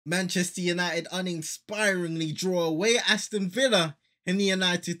Manchester United uninspiringly draw away at Aston Villa, and the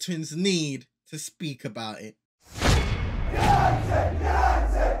United Twins need to speak about it.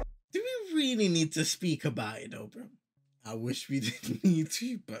 Do we really need to speak about it though, bro? I wish we didn't need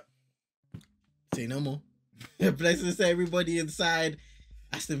to, but say no more. Blessings to everybody inside.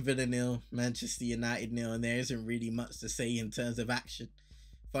 Aston Villa 0, Manchester United 0, and there isn't really much to say in terms of action.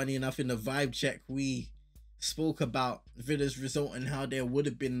 Funny enough, in the vibe check, we spoke about Villa's result and how there would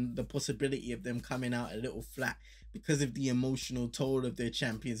have been the possibility of them coming out a little flat because of the emotional toll of their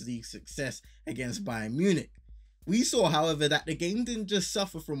Champions League success against Bayern Munich. We saw, however, that the game didn't just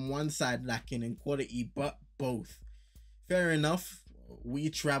suffer from one side lacking in quality, but both. Fair enough, we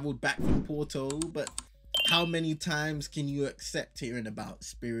travelled back from Porto, but how many times can you accept hearing about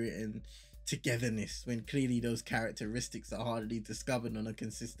spirit and togetherness when clearly those characteristics are hardly discovered on a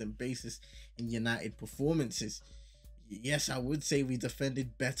consistent basis in United performances? Yes, I would say we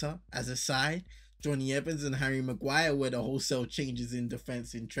defended better as a side. Johnny Evans and Harry Maguire were the wholesale changes in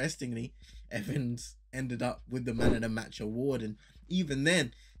defence. Interestingly, Evans ended up with the Man of the Match award, and even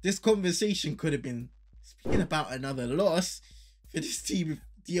then, this conversation could have been speaking about another loss for this team.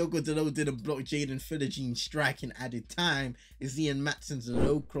 Diogo Dalot didn't block Jaden Philogene strike in added time as Ian Matson's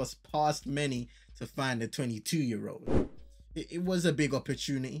low cross passed many to find the 22-year-old. It was a big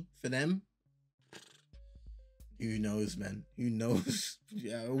opportunity for them. Who knows, man? Who knows?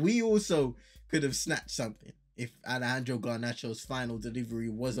 Yeah, we also could have snatched something if Alejandro Garnacho's final delivery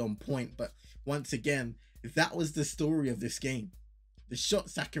was on point, but once again, that was the story of this game. The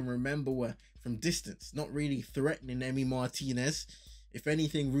shots I can remember were from distance, not really threatening Emi Martinez. If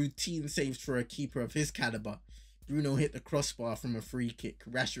anything, routine saves for a keeper of his caliber. Bruno hit the crossbar from a free kick.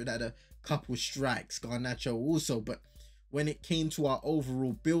 Rashford had a couple strikes. Garnacho also. But when it came to our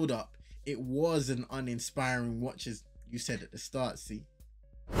overall build-up, it was an uninspiring watch, as you said at the start, see.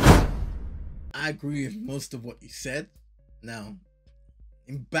 I agree with most of what you said. Now,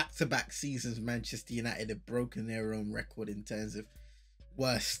 in back-to-back seasons, Manchester United have broken their own record in terms of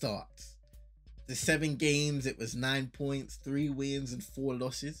worst starts. The 7 games, it was 9 points, 3 wins and 4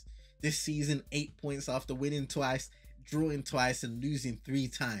 losses. This season, 8 points after winning twice, drawing twice and losing 3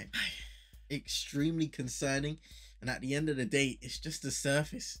 times. Extremely concerning, and at the end of the day, it's just the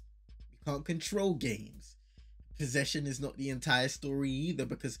surface. You can't control games. Possession is not the entire story either,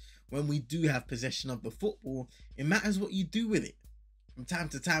 because when we do have possession of the football, it matters what you do with it. From time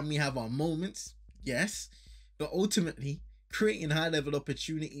to time, we have our moments, yes, but ultimately, creating high-level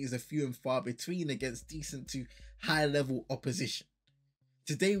opportunities are few and far between against decent to high-level opposition.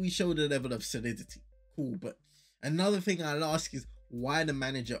 Today we showed a level of solidity. Cool, but another thing I'll ask is why the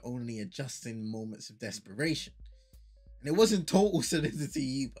manager only adjusts in moments of desperation? And it wasn't total solidity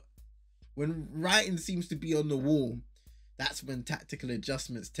either. When writing seems to be on the wall, that's when tactical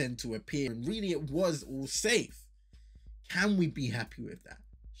adjustments tend to appear, and really it was all safe. Can we be happy with that?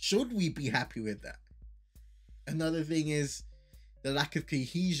 Should we be happy with that? Another thing is the lack of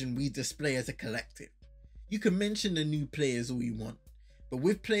cohesion we display as a collective. You can mention the new players all you want, but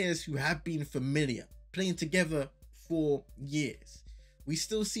with players who have been familiar, playing together for years, we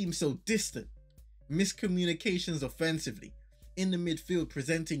still seem so distant. Miscommunications offensively, in the midfield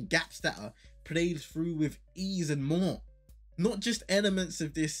presenting gaps that are played through with ease and more. Not just elements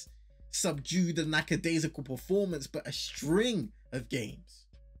of this subdued and lackadaisical performance, but a string of games.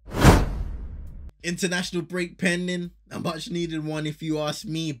 International break pending, a much needed one if you ask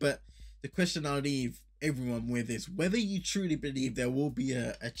me, but the question I'll leave everyone with is whether you truly believe there will be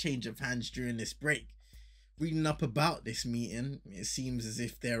a change of hands during this break. Reading up about this meeting, it seems as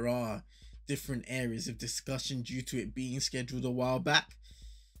if there are different areas of discussion due to it being scheduled a while back.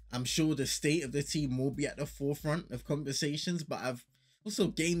 I'm sure the state of the team will be at the forefront of conversations, but I've also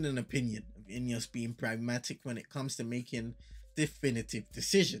gained an opinion of Ineos being pragmatic when it comes to making definitive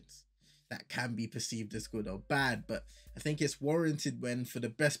decisions. That can be perceived as good or bad, but I think it's warranted when, for the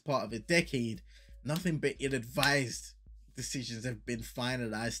best part of a decade, nothing but ill-advised decisions have been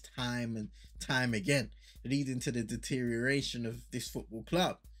finalized time and time again, leading to the deterioration of this football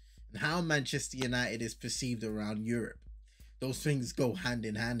club and how Manchester United is perceived around Europe. Those things go hand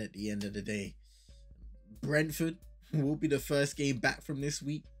in hand at the end of the day. Brentford will be the first game back from this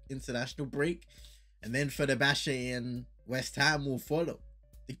week international break, and then Fenerbahce and West Ham will follow.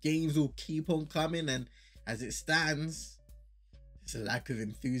 The games will keep on coming, and as it stands, there's a lack of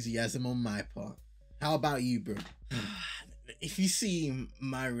enthusiasm on my part. How about you, bro? If you see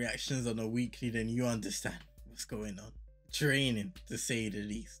my reactions on a weekly, then you understand what's going on. Training, to say the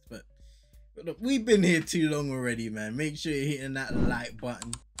least. But look, we've been here too long already, man. Make sure you're hitting that like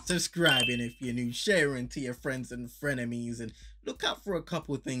button, subscribing if you're new, sharing to your friends and frenemies, and look out for a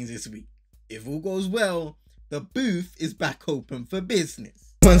couple things this week. If all goes well, the booth is back open for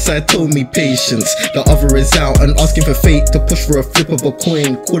business. One side told me patience, the other is out and asking for fate to push for a flip of a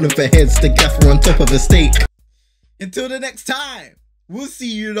coin, calling for heads, the gaffer on top of a stake. Until the next time, we'll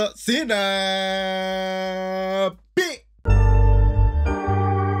see you lots in a bit.